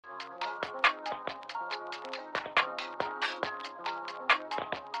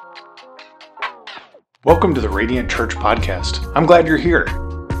Welcome to the Radiant Church Podcast. I'm glad you're here.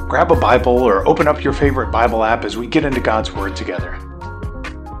 Grab a Bible or open up your favorite Bible app as we get into God's Word together.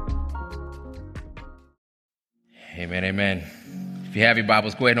 Amen, amen. If you have your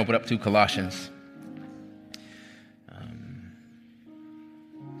Bibles, go ahead and open up to Colossians.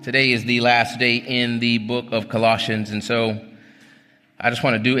 Today is the last day in the book of Colossians, and so I just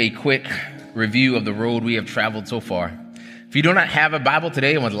want to do a quick review of the road we have traveled so far. If you do not have a Bible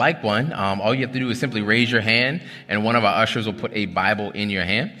today and would like one, all you have to do is simply raise your hand, and one of our ushers will put a Bible in your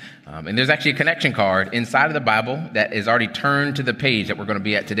hand. And there's actually a connection card inside of the Bible that is already turned to the page that we're going to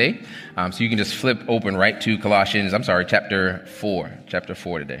be at today. So you can just flip open right to chapter 4. Chapter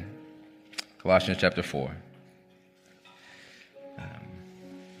 4 today. Colossians chapter 4.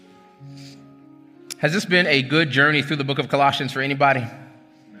 Has this been a good journey through the book of Colossians for anybody?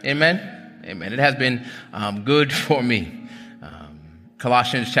 Amen? Amen. It has been good for me.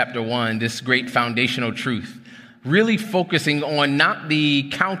 Colossians chapter 1, this great foundational truth, really focusing on not the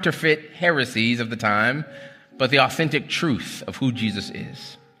counterfeit heresies of the time, but the authentic truth of who Jesus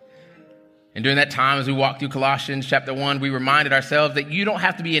is. And during that time, as we walked through Colossians chapter 1, we reminded ourselves that you don't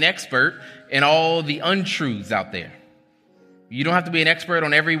have to be an expert in all the untruths out there. You don't have to be an expert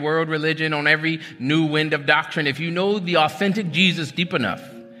on every world religion, on every new wind of doctrine. If you know the authentic Jesus deep enough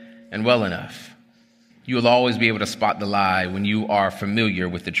and well enough, you will always be able to spot the lie when you are familiar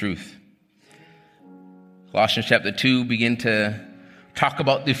with the truth. Colossians chapter 2 begin to talk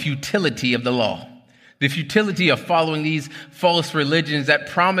about the futility of the law, the futility of following these false religions that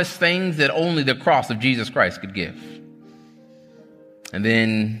promise things that only the cross of Jesus Christ could give. And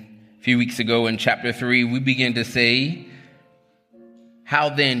then a few weeks ago in chapter 3, we begin to say, how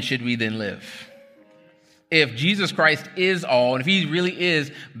then should we then live? If Jesus Christ is all, and if he really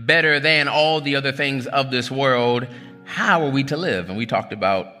is better than all the other things of this world, how are we to live? And we talked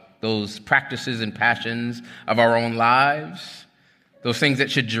about those practices and passions of our own lives, those things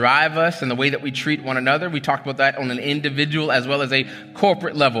that should drive us and the way that we treat one another. We talked about that on an individual as well as a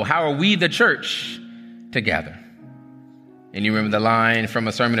corporate level. How are we, the church, together? And you remember the line from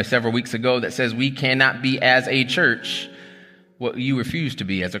a sermon several weeks ago that says, we cannot be as a church what you refuse to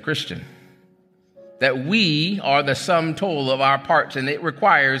be as a Christian. That we are the sum total of our parts, and it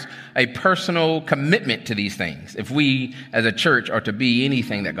requires a personal commitment to these things if we as a church are to be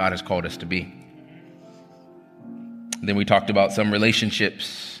anything that God has called us to be. Then we talked about some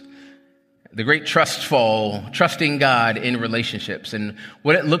relationships, the great trust fall, trusting God in relationships, and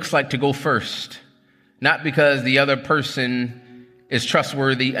what it looks like to go first, not because the other person is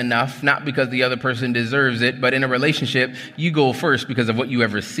trustworthy enough, not because the other person deserves it, but in a relationship, you go first because of what you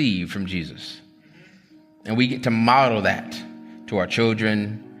have received from Jesus. And we get to model that to our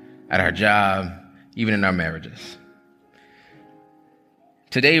children, at our job, even in our marriages.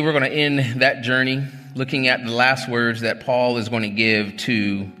 Today, we're going to end that journey looking at the last words that Paul is going to give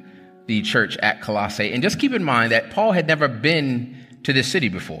to the church at Colossae. And just keep in mind that Paul had never been to this city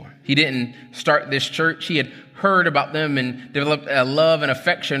before. He didn't start this church. He had heard about them and developed a love and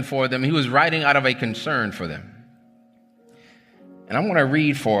affection for them. He was writing out of a concern for them. And I'm going to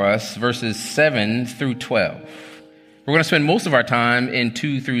read for us verses 7 through 12. We're going to spend most of our time in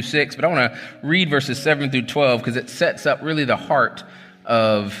 2 through 6, but I want to read verses 7 through 12 because it sets up really the heart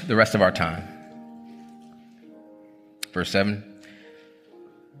of the rest of our time. Verse 7.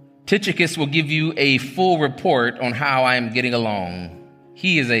 Tychicus will give you a full report on how I am getting along.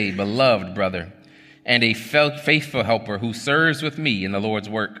 He is a beloved brother and a faithful helper who serves with me in the Lord's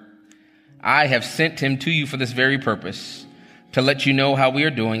work. I have sent him to you for this very purpose, to let you know how we are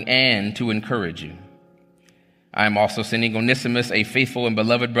doing and to encourage you. I am also sending Onesimus, a faithful and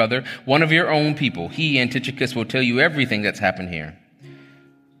beloved brother, one of your own people. He and Tychicus will tell you everything that's happened here.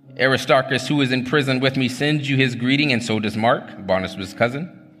 Aristarchus, who is in prison with me, sends you his greeting, and so does Mark, Barnabas'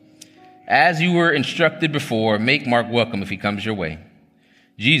 cousin. As you were instructed before, make Mark welcome if he comes your way.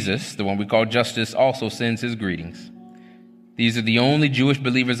 Jesus, the one we call Justus, also sends his greetings. These are the only Jewish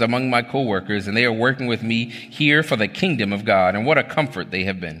believers among my co-workers, and they are working with me here for the kingdom of God, and what a comfort they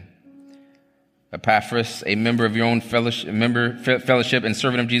have been. Epaphras, a member of your own fellowship and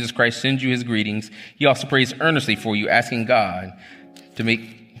servant of Jesus Christ, sends you his greetings. He also prays earnestly for you, asking God to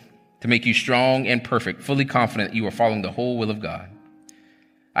make you strong and perfect, fully confident that you are following the whole will of God.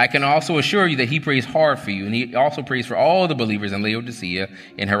 I can also assure you that he prays hard for you, and he also prays for all the believers in Laodicea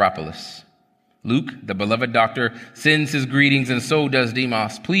and Hierapolis. Luke, the beloved doctor, sends his greetings, and so does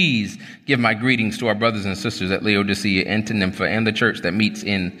Demas. Please give my greetings to our brothers and sisters at Laodicea and to Nympha and the church that meets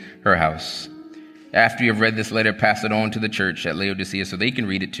in her house. After you have read this letter, pass it on to the church at Laodicea so they can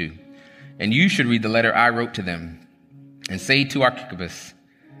read it too. And you should read the letter I wrote to them and say to Archippus,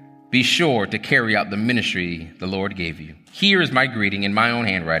 be sure to carry out the ministry the Lord gave you. Here is my greeting in my own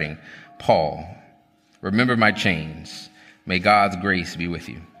handwriting. Paul, remember my chains. May God's grace be with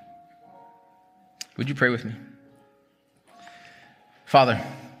you. Would you pray with me? Father,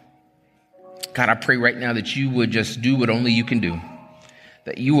 God, I pray right now that you would just do what only you can do,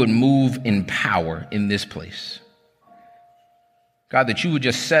 that you would move in power in this place. God, that you would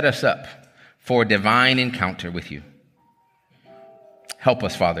just set us up for a divine encounter with you. Help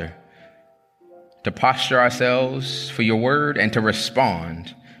us, Father, to posture ourselves for your word and to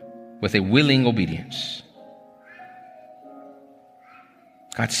respond with a willing obedience.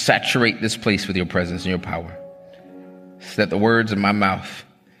 God, saturate this place with your presence and your power, so that the words of my mouth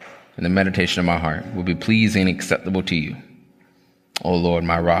and the meditation of my heart will be pleasing and acceptable to you, O Lord,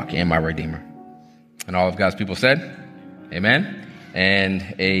 my rock and my redeemer. And all of God's people said, amen and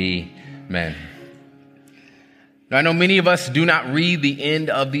amen. Now, I know many of us do not read the end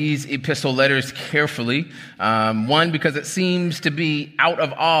of these epistle letters carefully. One, because it seems to be out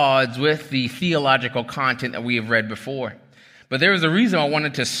of odds with the theological content that we have read before. But there is a reason I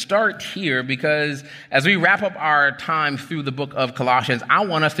wanted to start here, because as we wrap up our time through the book of Colossians, I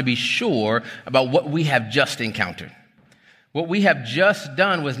want us to be sure about what we have just encountered. What we have just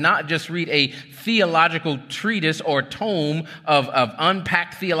done was not just read a theological treatise or tome of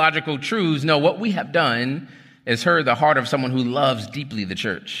unpacked theological truths. No, what we have done is heard the heart of someone who loves deeply the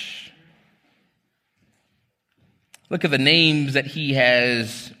church. Look at the names that he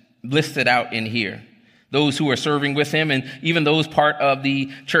has listed out in here. Those who are serving with him, and even those part of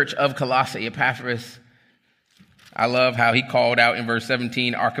the church of Colossae. Epaphras, I love how he called out in verse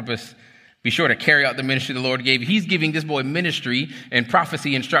 17, Archippus, be sure to carry out the ministry the Lord gave you. He's giving this boy ministry and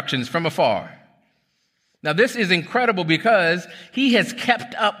prophecy instructions from afar. Now, this is incredible because he has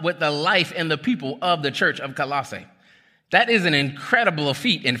kept up with the life and the people of the church of Colossae. That is an incredible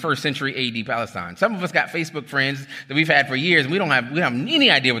feat in first century AD Palestine. Some of us got Facebook friends that we've had for years, and we don't have any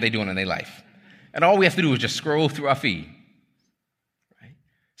idea what they're doing in their life. And all we have to do is just scroll through our feed. Right?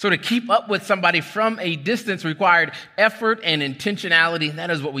 So to keep up with somebody from a distance required effort and intentionality.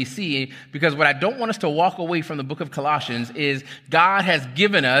 That is what we see, because what I don't want us to walk away from the book of Colossians is God has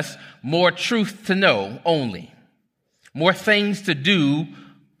given us more truth to know only, more things to do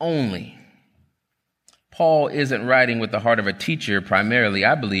only. Paul isn't writing with the heart of a teacher primarily.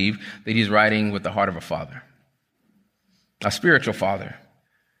 I believe that he's writing with the heart of a father, a spiritual father,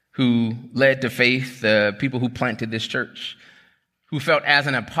 who led to faith the people who planted this church, who felt as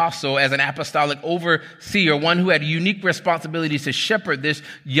an apostle, as an apostolic overseer, one who had unique responsibilities to shepherd this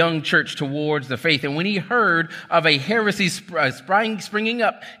young church towards the faith. And when he heard of a heresy springing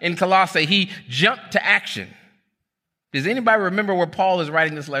up in Colossae, he jumped to action. Does anybody remember where Paul is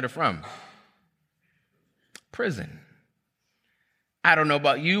writing this letter from? Prison. I don't know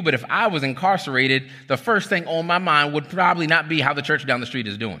about you, but if I was incarcerated, the first thing on my mind would probably not be how the church down the street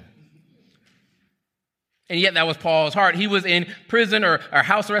is doing. And yet that was Paul's heart. He was in prison or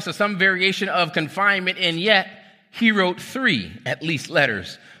house arrest or some variation of confinement, and yet he wrote 3, at least,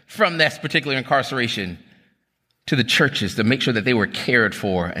 letters from this particular incarceration to the churches to make sure that they were cared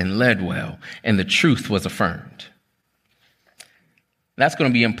for and led well, and the truth was affirmed. That's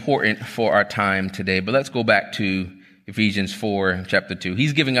going to be important for our time today, but let's go back to Ephesians 4, chapter 2.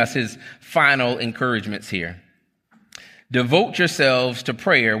 He's giving us his final encouragements here. Devote yourselves to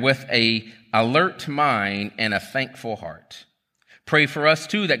prayer with an alert mind and a thankful heart. Pray for us,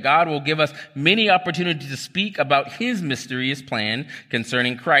 too, that God will give us many opportunities to speak about his mysterious plan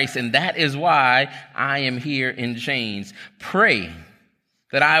concerning Christ, and that is why I am here in chains. Pray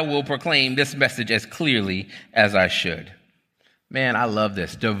that I will proclaim this message as clearly as I should. Man, I love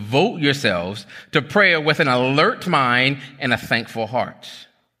this. Devote yourselves to prayer with an alert mind and a thankful heart.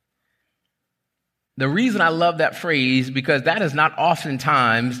 The reason I love that phrase, because that is not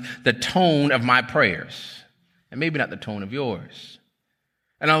oftentimes the tone of my prayers, and maybe not the tone of yours.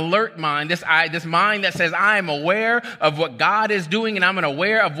 An alert mind, this mind that says I am aware of what God is doing, and I'm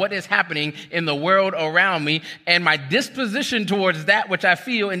aware of what is happening in the world around me, and my disposition towards that which I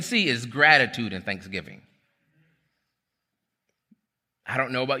feel and see is gratitude and thanksgiving. I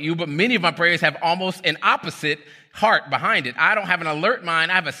don't know about you, but many of my prayers have almost an opposite heart behind it. I don't have an alert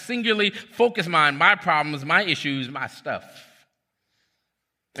mind. I have a singularly focused mind, my problems, my issues, my stuff.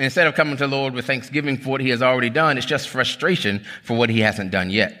 And instead of coming to the Lord with thanksgiving for what he has already done, it's just frustration for what he hasn't done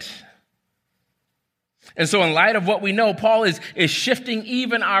yet. And so in light of what we know, Paul is shifting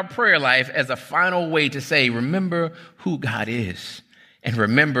even our prayer life as a final way to say, remember who God is and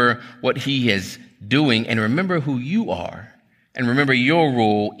remember what he has doing, and remember who you are, and remember your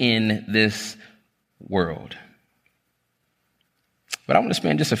role in this world. But I want to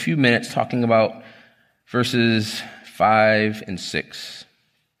spend just a few minutes talking about verses 5 and 6.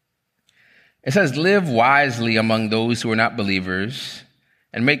 It says, live wisely among those who are not believers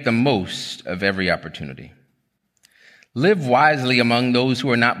and make the most of every opportunity. Live wisely among those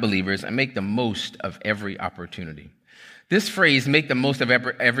who are not believers and make the most of every opportunity. This phrase, make the most of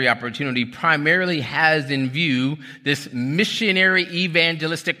every opportunity, primarily has in view this missionary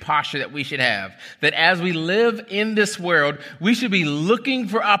evangelistic posture that we should have. That as we live in this world, we should be looking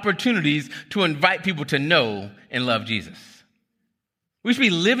for opportunities to invite people to know and love Jesus. We should be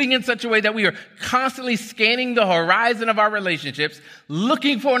living in such a way that we are constantly scanning the horizon of our relationships,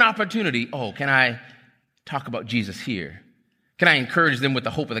 looking for an opportunity. Oh, can I talk about Jesus here? Can I encourage them with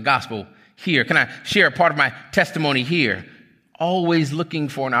the hope of the gospel here? Can I share a part of my testimony here? Always looking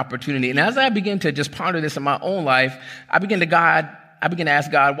for an opportunity. And as I begin to just ponder this in my own life, I begin to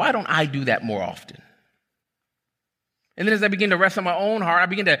ask God, why don't I do that more often? And then as I begin to rest on my own heart, I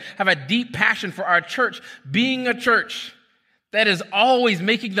begin to have a deep passion for our church, being a church that is always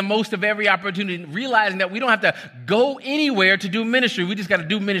making the most of every opportunity, realizing that we don't have to go anywhere to do ministry. We just got to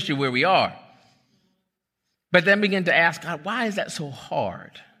do ministry where we are. But then begin to ask God, why is that so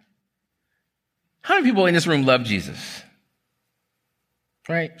hard? How many people in this room love Jesus?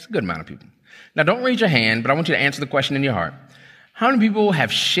 Right? It's a good amount of people. Now, don't raise your hand, but I want you to answer the question in your heart. How many people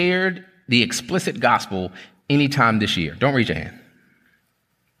have shared the explicit gospel anytime this year? Don't raise your hand.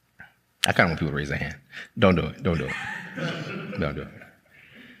 I kind of want people to raise their hand. Don't do it. Don't do it. Don't do it.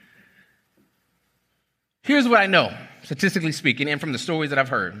 Here's what I know, statistically speaking, and from the stories that I've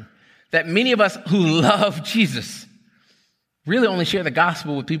heard, that many of us who love Jesus really only share the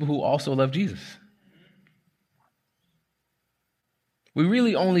gospel with people who also love Jesus. We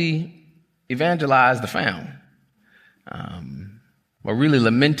really only evangelize the found. We're really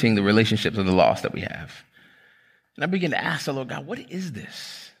lamenting the relationships of the lost that we have. And I begin to ask the Lord God, what is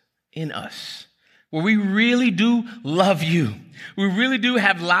this in us? Where we really do love you. We really do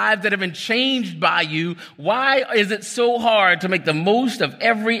have lives that have been changed by you. Why is it so hard to make the most of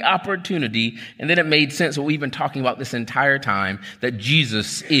every opportunity? And then it made sense what we've been talking about this entire time, that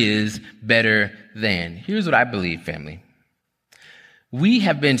Jesus is better than. Here's what I believe, family. We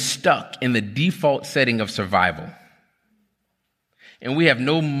have been stuck in the default setting of survival. And we have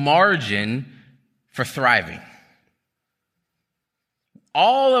no margin for thriving.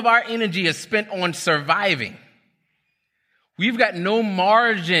 All of our energy is spent on surviving. We've got no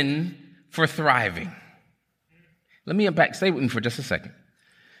margin for thriving. Let me unpack. Stay with me for just a second.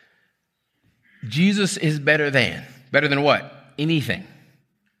 Jesus is better than. Better than what? Anything.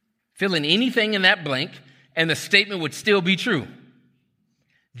 Fill in anything in that blank, and the statement would still be true.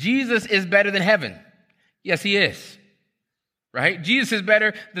 Jesus is better than heaven. Yes, he is. Right? Jesus is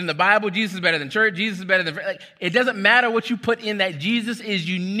better than the Bible. Jesus is better than church. Jesus is better than... it doesn't matter what you put in that. Jesus is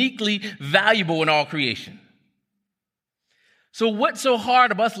uniquely valuable in all creation. So what's so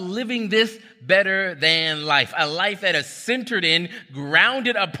hard about us living this better than life? A life that is centered in,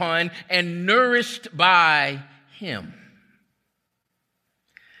 grounded upon, and nourished by him.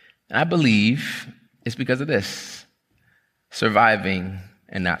 And I believe it's because of this. Surviving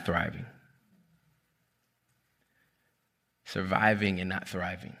and not thriving. Surviving and not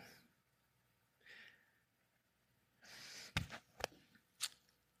thriving. Let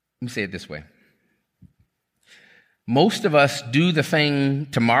me say it this way. Most of us do the thing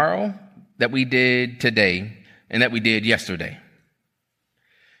tomorrow that we did today and that we did yesterday.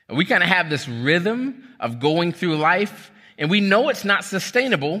 And we kind of have this rhythm of going through life, and we know it's not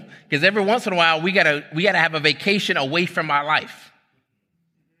sustainable because every once in a while we gotta have a vacation away from our life.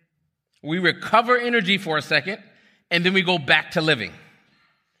 We recover energy for a second, and then we go back to living.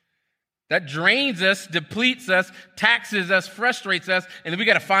 That drains us, depletes us, taxes us, frustrates us, and then we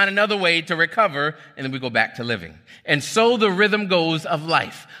got to find another way to recover, and then we go back to living. And so the rhythm goes of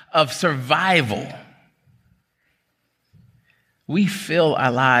life, of survival. We fill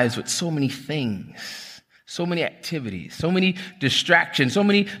our lives with so many things, so many activities, so many distractions, so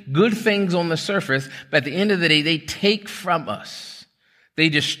many good things on the surface, but at the end of the day, they take from us. They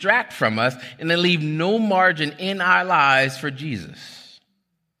distract from us, and they leave no margin in our lives for Jesus.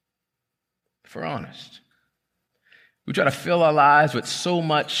 If we're honest. We try to fill our lives with so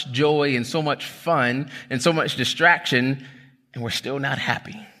much joy and so much fun and so much distraction, and we're still not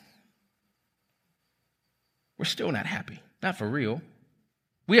happy. We're still not happy. Not for real.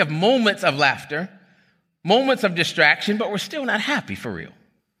 We have moments of laughter, moments of distraction, but we're still not happy for real.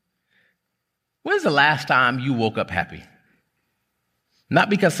 When's the last time you woke up happy? Not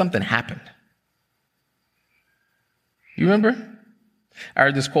because something happened, You remember? I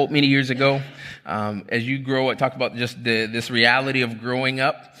heard this quote many years ago. As you grow, I talked about just this reality of growing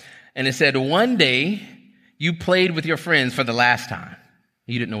up. And it said, one day you played with your friends for the last time.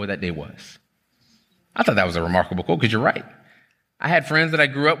 You didn't know what that day was. I thought that was a remarkable quote because you're right. I had friends that I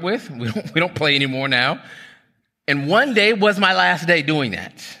grew up with. We don't play anymore now. And one day was my last day doing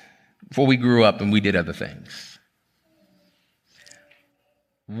that before we grew up and we did other things.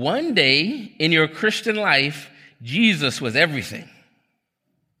 One day in your Christian life, Jesus was everything.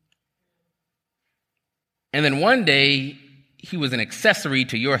 And then one day, he was an accessory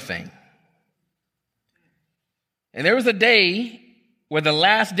to your thing. And there was a day where the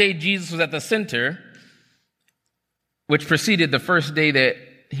last day Jesus was at the center, which preceded the first day that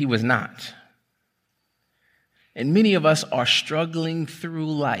he was not. And many of us are struggling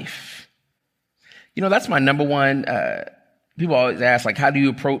through life. You know, that's my number one. People always ask, like, how do you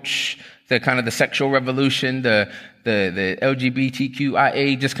approach the kind of the sexual revolution, the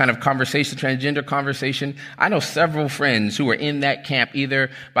LGBTQIA, just kind of conversation, transgender conversation? I know several friends who are in that camp,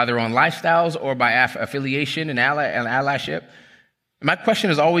 either by their own lifestyles or by affiliation and allyship. My question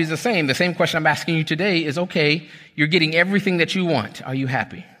is always the same. The same question I'm asking you today is, okay, you're getting everything that you want. Are you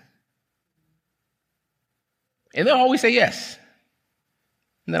happy? And they'll always say yes.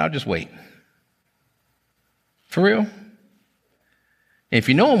 And then I'll just wait. For real? And if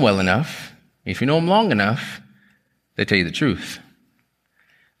you know them well enough, if you know them long enough, they tell you the truth.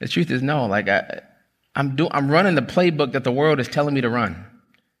 The truth is no. Like I'm running the playbook that the world is telling me to run.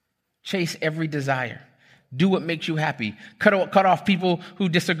 Chase every desire. Do what makes you happy. Cut off people who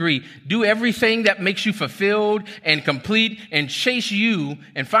disagree. Do everything that makes you fulfilled and complete, and chase you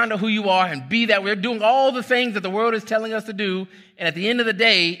and find out who you are and be that. We're doing all the things that the world is telling us to do. And at the end of the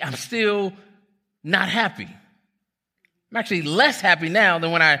day, I'm still not happy. I'm actually less happy now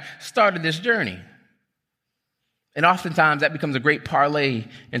than when I started this journey. And oftentimes that becomes a great parlay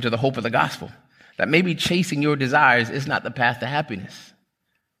into the hope of the gospel, that maybe chasing your desires is not the path to happiness.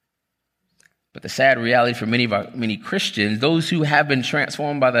 But the sad reality for many Christians, those who have been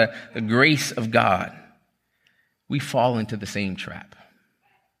transformed by the grace of God, we fall into the same trap.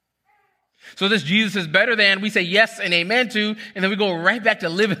 So this Jesus is better than, we say yes and amen to, and then we go right back to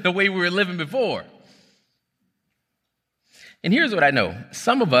living the way we were living before. And here's what I know.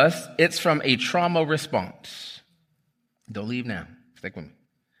 Some of us, it's from a trauma response. Don't leave now. Stick with me.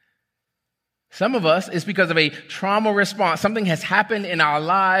 Some of us, it's because of a trauma response. Something has happened in our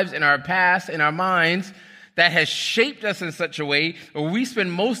lives, in our past, in our minds that has shaped us in such a way where we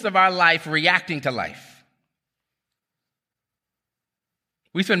spend most of our life reacting to life.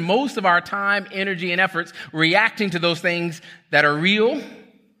 We spend most of our time, energy, and efforts reacting to those things that are real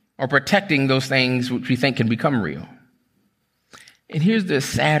or protecting those things which we think can become real. And here's the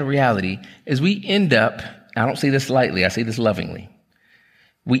sad reality, is we end up, I don't say this lightly, I say this lovingly,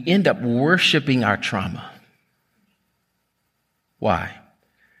 we end up worshiping our trauma. Why?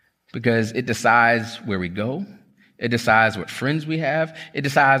 Because it decides where we go. It decides what friends we have. It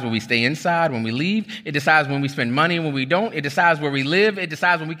decides when we stay inside, when we leave. It decides when we spend money and when we don't. It decides where we live. It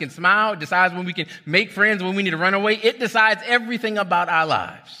decides when we can smile. It decides when we can make friends, when we need to run away. It decides everything about our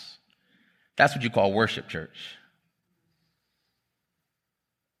lives. That's what you call worship, church.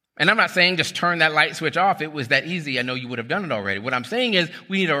 And I'm not saying just turn that light switch off. It was that easy. I know you would have done it already. What I'm saying is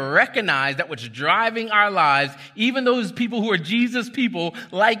we need to recognize that what's driving our lives, even those people who are Jesus people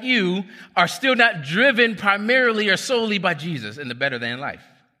like you, are still not driven primarily or solely by Jesus in the better than life.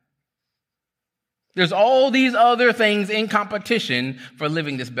 There's all these other things in competition for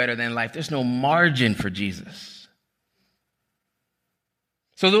living this better than life. There's no margin for Jesus.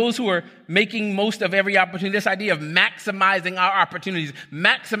 So those who are making most of every opportunity, this idea of maximizing our opportunities,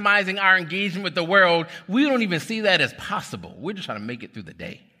 maximizing our engagement with the world, we don't even see that as possible. We're just trying to make it through the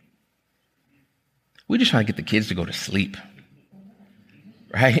day. We're just trying to get the kids to go to sleep,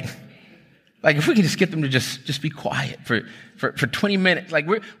 right? Like if we can just get them to just be quiet for 20 minutes. Like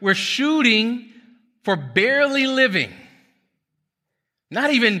we're shooting for barely living, not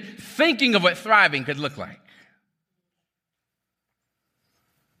even thinking of what thriving could look like.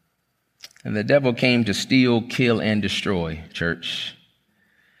 And the devil came to steal, kill, and destroy, church.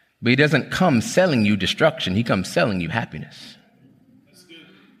 But he doesn't come selling you destruction. He comes selling you happiness. That's good.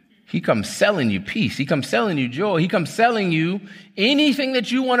 He comes selling you peace. He comes selling you joy. He comes selling you anything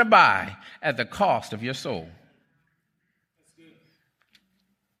that you want to buy at the cost of your soul. That's good.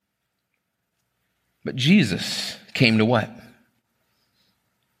 But Jesus came to what?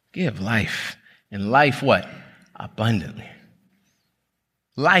 Give life. And life what? Abundantly.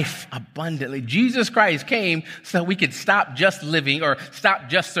 life abundantly. Jesus Christ came so we could stop just living or stop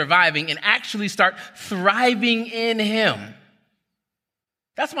just surviving and actually start thriving in him.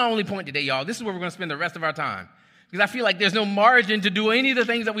 That's my only point today, y'all. This is where we're going to spend the rest of our time. Because I feel like there's no margin to do any of the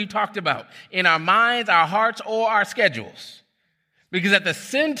things that we've talked about in our minds, our hearts, or our schedules. Because at the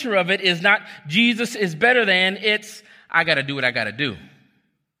center of it is not Jesus is better than, it's I got to do what I got to do.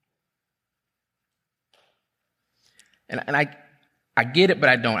 And I get it, but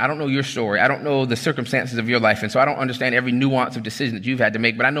I don't. I don't know your story. I don't know the circumstances of your life. And so I don't understand every nuance of decision that you've had to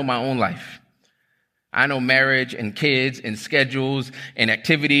make, but I know my own life. I know marriage and kids and schedules and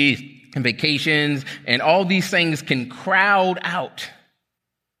activities and vacations and all these things can crowd out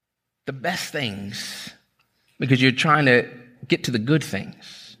the best things because you're trying to get to the good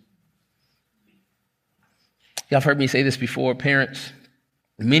things. Y'all have heard me say this before, parents.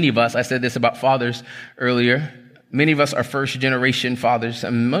 Many of us, I said this about fathers earlier, many of us are first-generation fathers,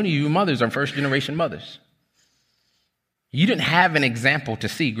 and many of you mothers are first-generation mothers. You didn't have an example to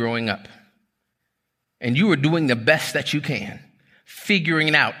see growing up, and you were doing the best that you can, figuring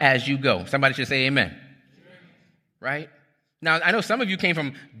it out as you go. Somebody should say amen. Right? Now, I know some of you came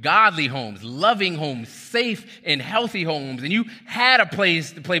from godly homes, loving homes, safe and healthy homes, and you had a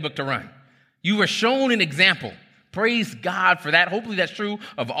playbook to run. You were shown an example. Praise God for that. Hopefully that's true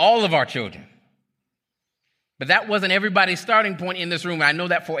of all of our children. But that wasn't everybody's starting point in this room. I know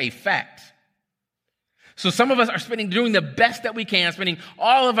that for a fact. So some of us are doing the best that we can, spending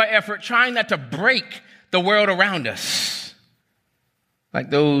all of our effort trying not to break the world around us. Like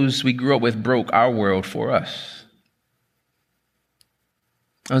those we grew up with broke our world for us.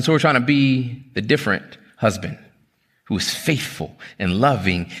 And so we're trying to be the different husband who is faithful and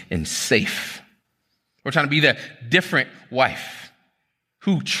loving and safe. We're trying to be the different wife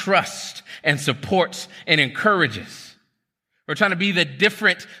who trusts and supports and encourages. We're trying to be the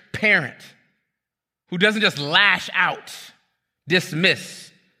different parent who doesn't just lash out,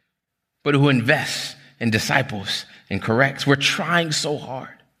 dismiss, but who invests and disciples and corrects. We're trying so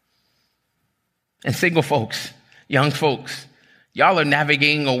hard. And single folks, young folks, y'all are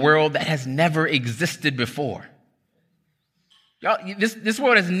navigating a world that has never existed before. Y'all, this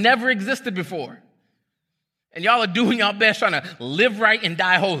world has never existed before. And y'all are doing y'all best trying to live right and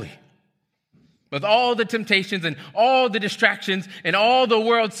die holy. With all the temptations and all the distractions and all the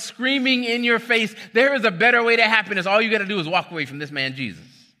world screaming in your face, there is a better way to happiness. All you got to do is walk away from this man, Jesus.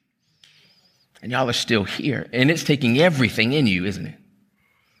 And y'all are still here. And it's taking everything in you, isn't it?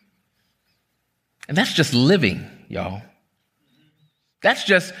 And that's just living, y'all. That's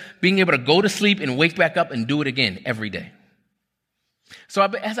just being able to go to sleep and wake back up and do it again every day. So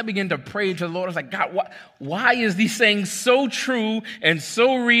as I began to pray to the Lord, I was like, God, why is these things so true and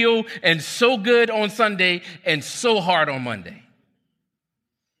so real and so good on Sunday and so hard on Monday?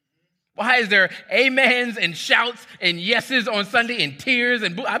 Why is there amens and shouts and yeses on Sunday and tears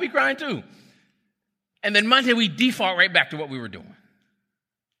and I'll be crying too. And then Monday we default right back to what we were doing.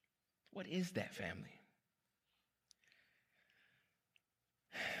 What is that, family?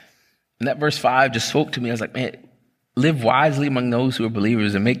 And that verse 5 just spoke to me. I was like, man, live wisely among those who are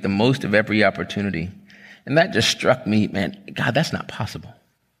believers and make the most of every opportunity. And that just struck me, man, God, that's not possible.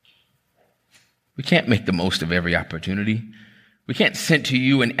 We can't make the most of every opportunity. We can't send to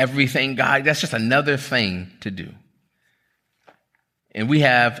you and everything, God. That's just another thing to do. And we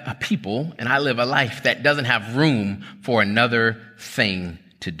have a people, and I live a life that doesn't have room for another thing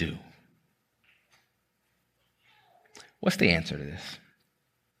to do. What's the answer to this?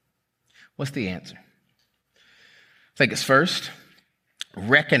 What's the answer? I think it's first,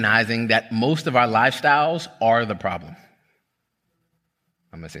 recognizing that most of our lifestyles are the problem.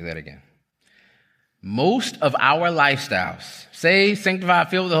 I'm going to say that again. Most of our lifestyles, saved, sanctified,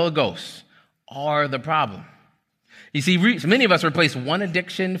 filled with the Holy Ghost, are the problem. You see, many of us replace one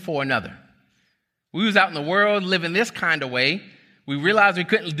addiction for another. We was out in the world living this kind of way. We realized we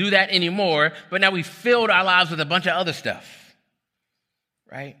couldn't do that anymore, but now we filled our lives with a bunch of other stuff,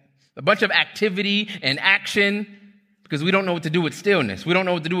 right? A bunch of activity and action because we don't know what to do with stillness. We don't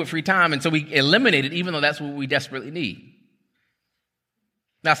know what to do with free time, and so we eliminate it even though that's what we desperately need.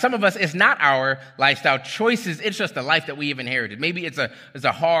 Now, some of us, it's not our lifestyle choices. It's just the life that we have inherited. Maybe it's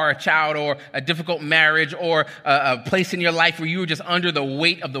a hard child or a difficult marriage or a place in your life where you are just under the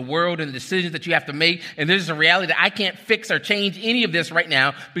weight of the world and the decisions that you have to make. And there's a reality that I can't fix or change any of this right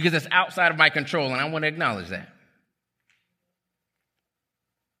now because it's outside of my control. And I want to acknowledge that.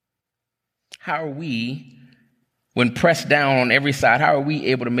 How are we, when pressed down on every side, how are we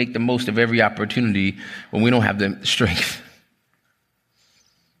able to make the most of every opportunity when we don't have the strength?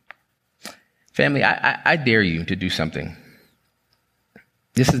 Family, I dare you to do something.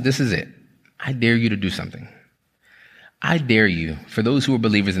 This is it. I dare you to do something. I dare you, for those who are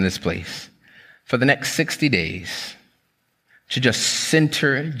believers in this place, for the next 60 days, to just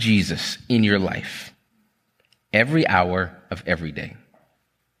center Jesus in your life every hour of every day.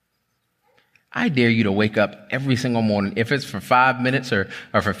 I dare you to wake up every single morning, if it's for 5 minutes or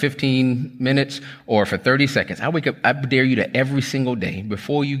for 15 minutes or for 30 seconds. I dare you to every single day,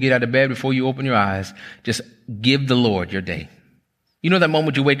 before you get out of bed, before you open your eyes, just give the Lord your day. You know that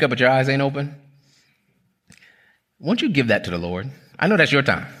moment you wake up but your eyes ain't open? Won't you give that to the Lord? I know that's your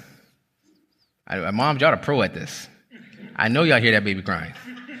time. Moms, y'all are pro at this. I know y'all hear that baby crying.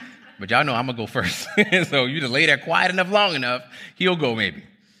 But y'all know I'm going to go first. So you just lay there quiet enough, long enough, he'll go maybe.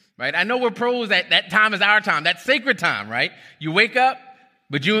 Right? I know we're pros at that time is our time. That's sacred time, right? You wake up,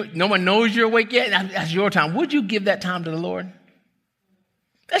 but no one knows you're awake yet. That's your time. Would you give that time to the Lord?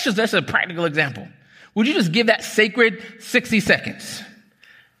 That's a practical example. Would you just give that sacred 60 seconds?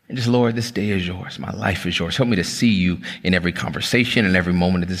 And just, Lord, this day is yours. My life is yours. Help me to see you in every conversation and every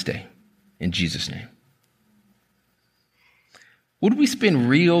moment of this day. In Jesus' name. Would we spend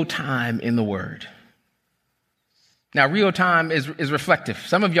real time in the Word? Now, real time is reflective.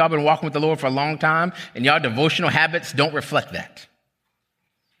 Some of y'all been walking with the Lord for a long time, and y'all devotional habits don't reflect that.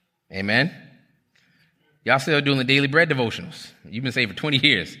 Amen? Y'all still doing the daily bread devotionals. You've been saved for 20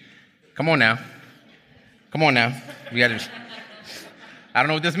 years. Come on now. Come on now. We got to. I don't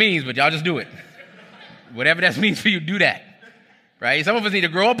know what this means, but y'all just do it. Whatever that means for you, do that. Right? Some of us need to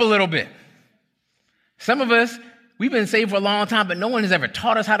grow up a little bit. Some of us, we've been saved for a long time, but no one has ever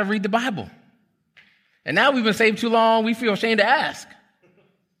taught us how to read the Bible. And now we've been saved too long, we feel ashamed to ask.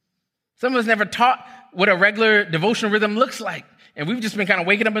 Some of us never taught what a regular devotional rhythm looks like. And we've just been kind of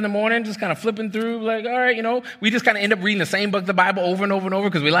waking up in the morning, just kind of flipping through, like, all right, we just kind of end up reading the same book of the Bible over and over and over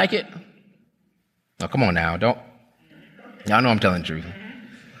because we like it. Oh, come on now, y'all know I'm telling the truth.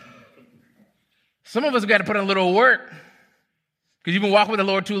 Some of us got to put in a little work because you've been walking with the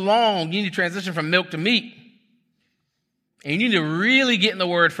Lord too long. You need to transition from milk to meat. And you need to really get in the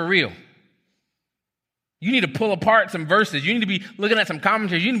Word for real. You need to pull apart some verses. You need to be looking at some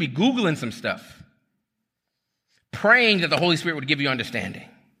commentaries. You need to be Googling some stuff. Praying that the Holy Spirit would give you understanding.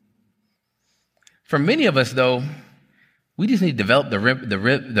 For many of us, though, we just need to develop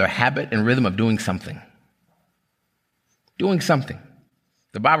the habit and rhythm of doing something. Doing something.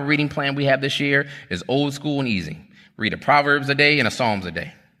 The Bible reading plan we have this year is old school and easy. Read a Proverbs a day and a Psalms a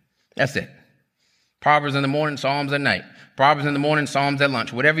day. That's it. Proverbs in the morning, Psalms at night. Proverbs in the morning, Psalms at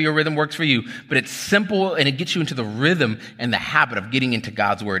lunch. Whatever your rhythm works for you. But it's simple and it gets you into the rhythm and the habit of getting into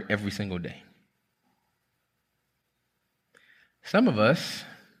God's Word every single day. Some of us,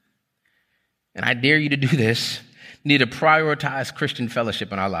 and I dare you to do this, need to prioritize Christian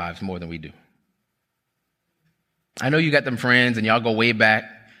fellowship in our lives more than we do. I know you got them friends and y'all go way back,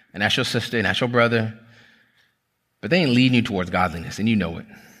 and that's your sister and that's your brother, but they ain't leading you towards godliness, and you know it.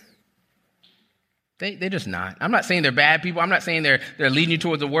 They're just not. I'm not saying they're bad people. I'm not saying they're leading you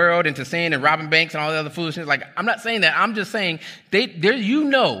towards the world and to sin and robbing banks and all the other foolishness. Like, I'm not saying that. I'm just saying you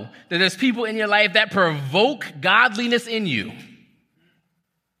know that there's people in your life that provoke godliness in you.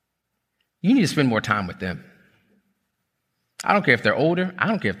 You need to spend more time with them. I don't care if they're older. I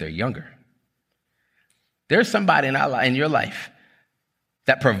don't care if they're younger. There's somebody in your life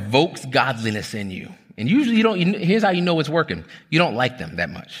that provokes godliness in you. And usually here's how you know it's working. You don't like them that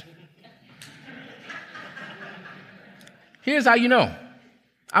much. Here's how you know.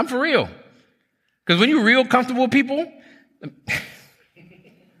 I'm for real. Because when you're real comfortable with people,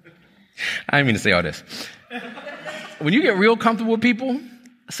 I didn't mean to say all this. When you get real comfortable with people,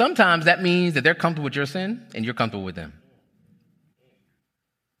 sometimes that means that they're comfortable with your sin and you're comfortable with them.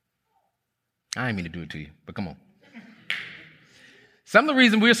 I didn't mean to do it to you, but come on. Some of the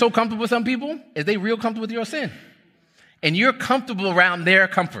reason we're so comfortable with some people is they real comfortable with your sin. And you're comfortable around their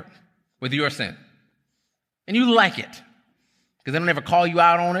comfort with your sin. And you like it. Because they don't ever call you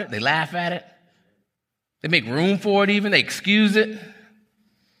out on it. They laugh at it. They make room for it even. They excuse it.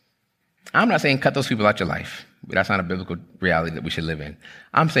 I'm not saying cut those people out your life. But that's not a biblical reality that we should live in.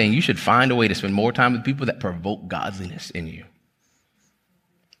 I'm saying you should find a way to spend more time with people that provoke godliness in you.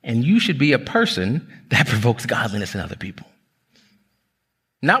 And you should be a person that provokes godliness in other people.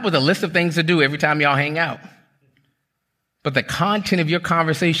 Not with a list of things to do every time y'all hang out. But the content of your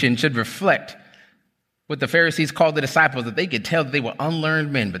conversation should reflect what the Pharisees called the disciples, that they could tell that they were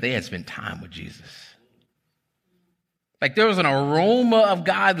unlearned men, but they had spent time with Jesus. Like there was an aroma of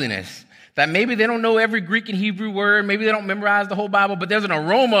godliness that maybe they don't know every Greek and Hebrew word, maybe they don't memorize the whole Bible, but there's an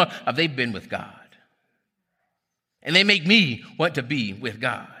aroma of they've been with God. And they make me want to be with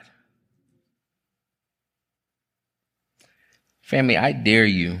God. Family, I dare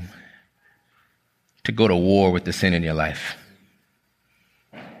you to go to war with the sin in your life.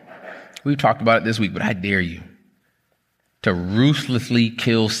 We've talked about it this week, but I dare you to ruthlessly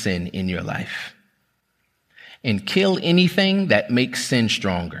kill sin in your life and kill anything that makes sin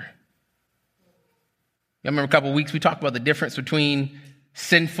stronger. You remember a couple of weeks we talked about the difference between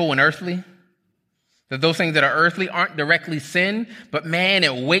sinful and earthly? That those things that are earthly aren't directly sin, but man,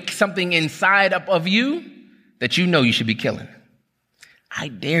 it wakes something inside up of you that you know you should be killing. I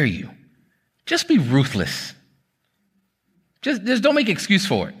dare you. Just be ruthless. Just don't make excuse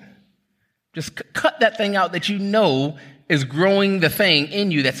for it. Just cut that thing out that you know is growing the thing in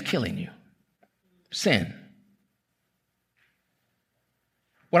you that's killing you. Sin.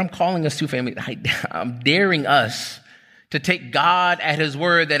 What I'm calling us to, family, I'm daring us to take God at his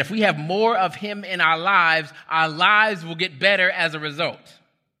word that if we have more of him in our lives will get better as a result.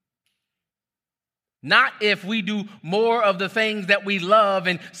 Not if we do more of the things that we love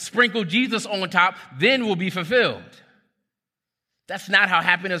and sprinkle Jesus on top, then we'll be fulfilled. That's not how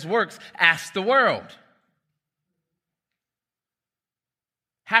happiness works. Ask the world.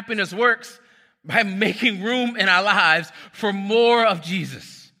 Happiness works by making room in our lives for more of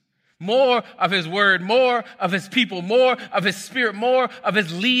Jesus. More of his word, more of his people, more of his spirit, more of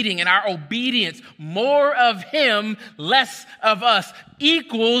his leading and our obedience. More of him, less of us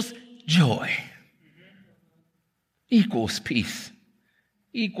equals joy. Equals peace.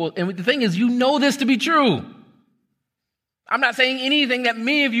 And the thing is, you know this to be true. I'm not saying anything that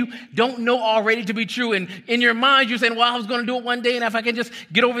many of you don't know already to be true. And in your mind, you're saying, well, I was going to do it one day. And if I can just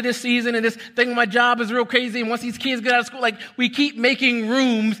get over this season and this thing with my job is real crazy. And once these kids get out of school, like we keep making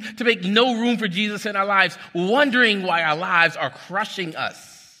rooms to make no room for Jesus in our lives, wondering why our lives are crushing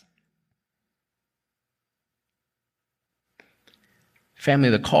us. Family,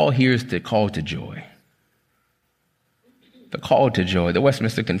 the call here is the call to joy. The call to joy. The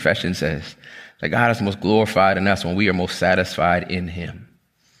Westminster Confession says that God is most glorified in us when we are most satisfied in him.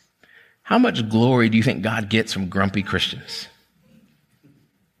 How much glory do you think God gets from grumpy Christians?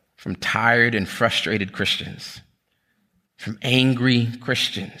 From tired and frustrated Christians? From angry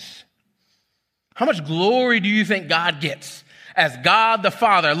Christians? How much glory do you think God gets as God the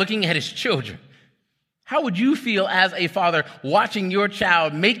Father looking at his children? How would you feel as a father watching your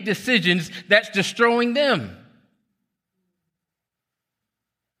child make decisions that's destroying them?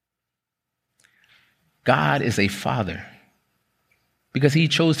 God is a father because he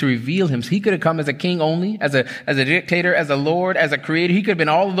chose to reveal him. He could have come as a king only, as a dictator, as a lord, as a creator. He could have been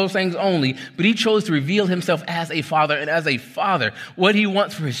all of those things only, but he chose to reveal himself as a father. And as a father, what he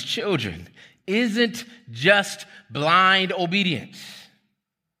wants for his children isn't just blind obedience.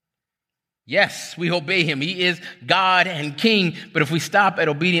 Yes, we obey him. He is God and king. But if we stop at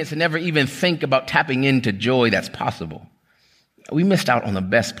obedience and never even think about tapping into joy that's possible, we missed out on the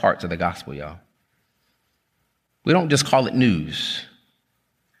best parts of the gospel, y'all. We don't just call it news.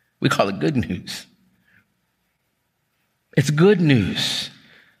 We call it good news. It's good news.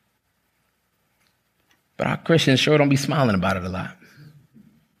 But our Christians sure don't be smiling about it a lot.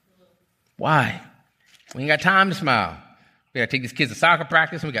 Why? We ain't got time to smile. We got to take these kids to soccer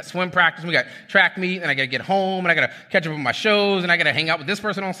practice, and we got swim practice, and we got track meet, and I got to get home, and I got to catch up with my shows, and I got to hang out with this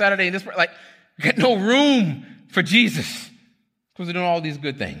person on Saturday, and we got no room for Jesus because we're doing all these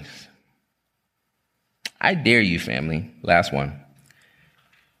good things. I dare you, family. Last one.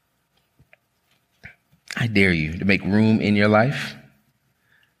 I dare you to make room in your life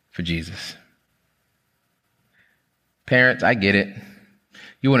for Jesus. Parents, I get it.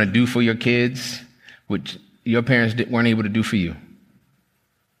 You want to do for your kids what your parents weren't able to do for you.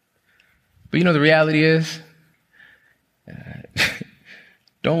 But you know, the reality is,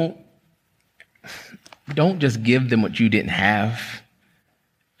 don't just give them what you didn't have.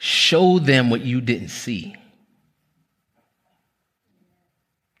 Show them what you didn't see.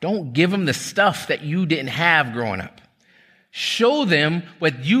 Don't give them the stuff that you didn't have growing up. Show them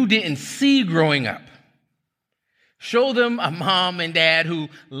what you didn't see growing up. Show them a mom and dad who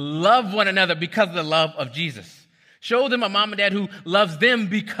love one another because of the love of Jesus. Show them a mom and dad who loves them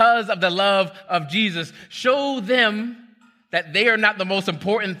because of the love of Jesus. Show them that they are not the most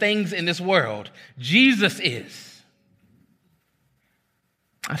important things in this world. Jesus is.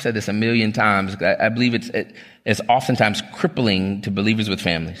 I've said this a million times. I believe it's oftentimes crippling to believers with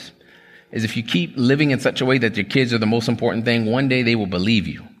families. Is if you keep living in such a way that your kids are the most important thing, one day they will believe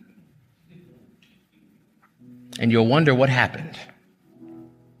you. And you'll wonder what happened.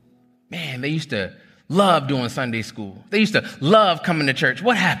 Man, they used to love doing Sunday school. They used to love coming to church.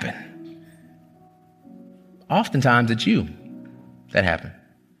 What happened? Oftentimes it's you that happened.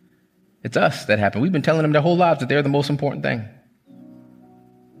 It's us that happened. We've been telling them their whole lives that they're the most important thing.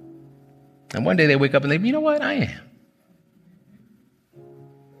 And one day they wake up and you know what? I am.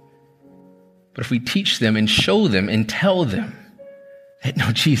 But if we teach them and show them and tell them that,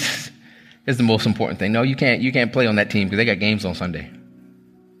 no, Jesus is the most important thing. No, you can't play on that team because they got games on Sunday.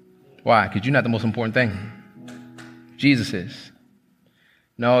 Why? Because you're not the most important thing. Jesus is.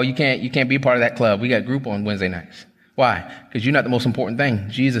 No, you can't be part of that club. We got group on Wednesday nights. Why? Because you're not the most important thing.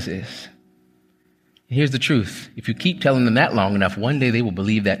 Jesus is. And here's the truth. If you keep telling them that long enough, one day they will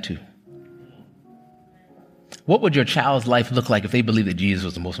believe that too. What would your child's life look like if they believed that Jesus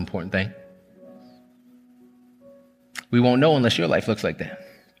was the most important thing? We won't know unless your life looks like that.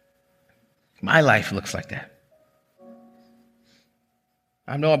 My life looks like that.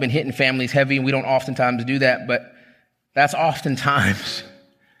 I know I've been hitting families heavy, and we don't oftentimes do that, but that's oftentimes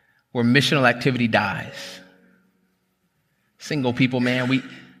where missional activity dies. Single people, man, we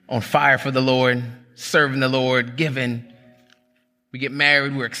on fire for the Lord, serving the Lord, giving. We get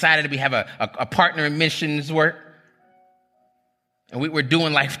married. We're excited we have a partner in missions work. And we're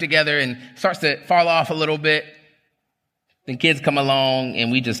doing life together, and it starts to fall off a little bit. Then kids come along,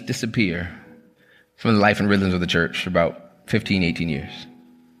 and we just disappear from the life and rhythms of the church for about 15, 18 years.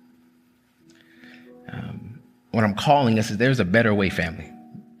 What I'm calling us is there's a better way, family.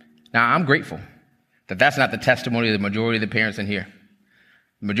 Now, I'm grateful that that's not the testimony of the majority of the parents in here.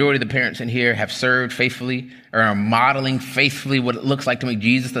 The majority of the parents in here have served faithfully or are modeling faithfully what it looks like to make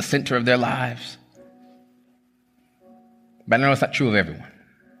Jesus the center of their lives. But I know it's not true of everyone.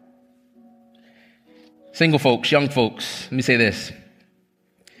 Single folks, young folks, let me say this.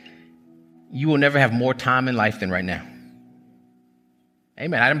 You will never have more time in life than right now.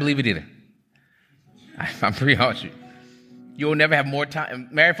 Amen. I didn't believe it either. I'm pretty honest with you. You will never have more time.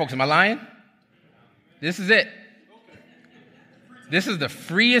 Married folks, am I lying? This is it. This is the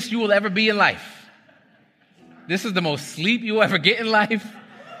freest you will ever be in life. This is the most sleep you will ever get in life.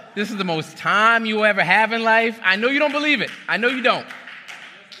 This is the most time you will ever have in life. I know you don't believe it. I know you don't.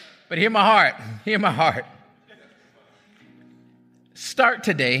 But hear my heart. Hear my heart. Start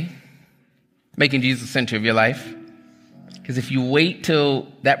today making Jesus the center of your life. Because if you wait till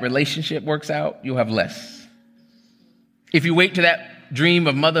that relationship works out, you'll have less. If you wait till that dream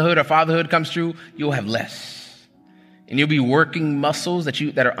of motherhood or fatherhood comes true, you'll have less. And you'll be working muscles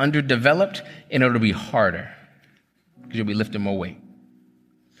that are underdeveloped, and it'll be harder because you'll be lifting more weight.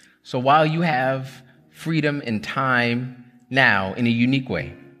 So while you have freedom and time now in a unique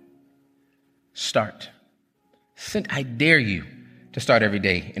way, start. I dare you to start every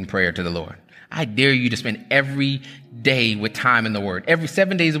day in prayer to the Lord. I dare you to spend every day with time in the Word.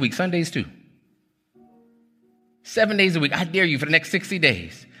 7 days a week, Sundays too. 7 days a week. I dare you for the next 60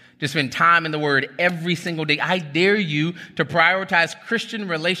 days to spend time in the Word every single day. I dare you to prioritize Christian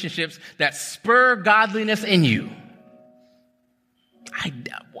relationships that spur godliness in you.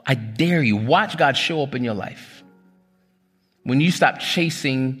 I dare you. Watch God show up in your life. When you stop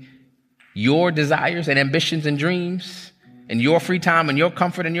chasing your desires and ambitions and dreams and your free time and your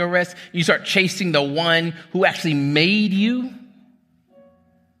comfort and your rest, you start chasing the one who actually made you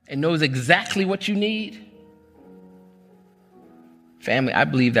and knows exactly what you need. Family, I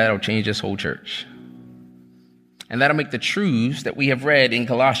believe that'll change this whole church. And that'll make the truths that we have read in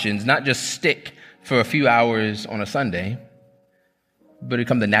Colossians not just stick for a few hours on a Sunday, but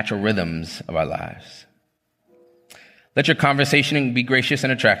become the natural rhythms of our lives. Let your conversation be gracious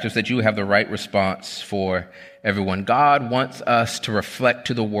and attractive so that you have the right response for everyone. God wants us to reflect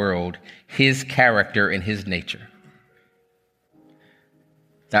to the world his character and his nature.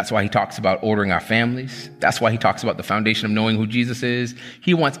 That's why he talks about ordering our families. That's why he talks about the foundation of knowing who Jesus is.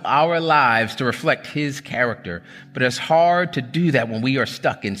 He wants our lives to reflect his character, but it's hard to do that when we are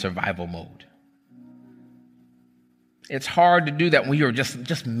stuck in survival mode. It's hard to do that when you're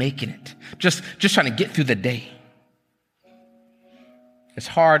just making it, just trying to get through the day. It's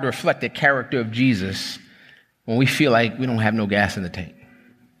hard to reflect the character of Jesus when we feel like we don't have no gas in the tank.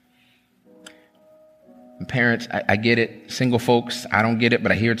 And parents, I get it. Single folks, I don't get it,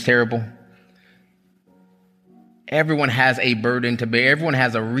 but I hear it's terrible. Everyone has a burden to bear. Everyone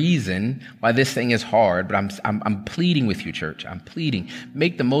has a reason why this thing is hard, but I'm pleading with you, church. I'm pleading.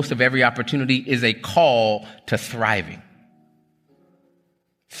 Make the most of every opportunity is a call to thriving.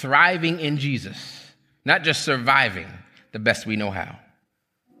 Thriving in Jesus, not just surviving the best we know how.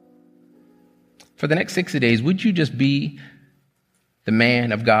 For the next 60 days, would you just be the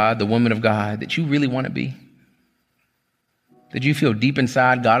man of God, the woman of God that you really want to be? That you feel deep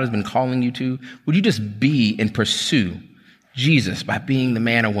inside God has been calling you to? Would you just be and pursue Jesus by being the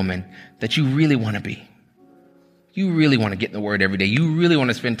man or woman that you really want to be? You really want to get in the Word every day. You really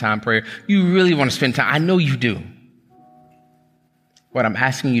want to spend time in prayer. You really want to spend time. I know you do. What I'm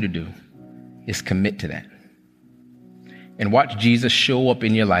asking you to do is commit to that. And watch Jesus show up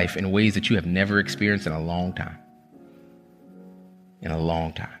in your life in ways that you have never experienced in a long time. In a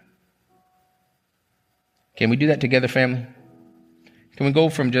long time. Can we do that together, family? Can we go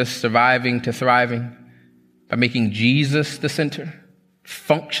from just surviving to thriving by making Jesus the center?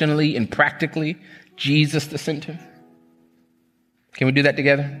 Functionally and practically, Jesus the center? Can we do that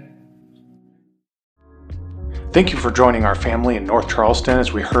together? Thank you for joining our family in North Charleston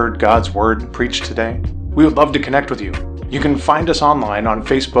as we heard God's Word preached today. We would love to connect with you. You can find us online on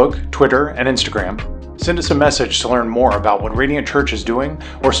Facebook, Twitter, and Instagram. Send us a message to learn more about what Radiant Church is doing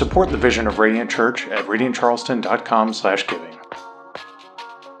or support the vision of Radiant Church at radiantcharleston.com/giving.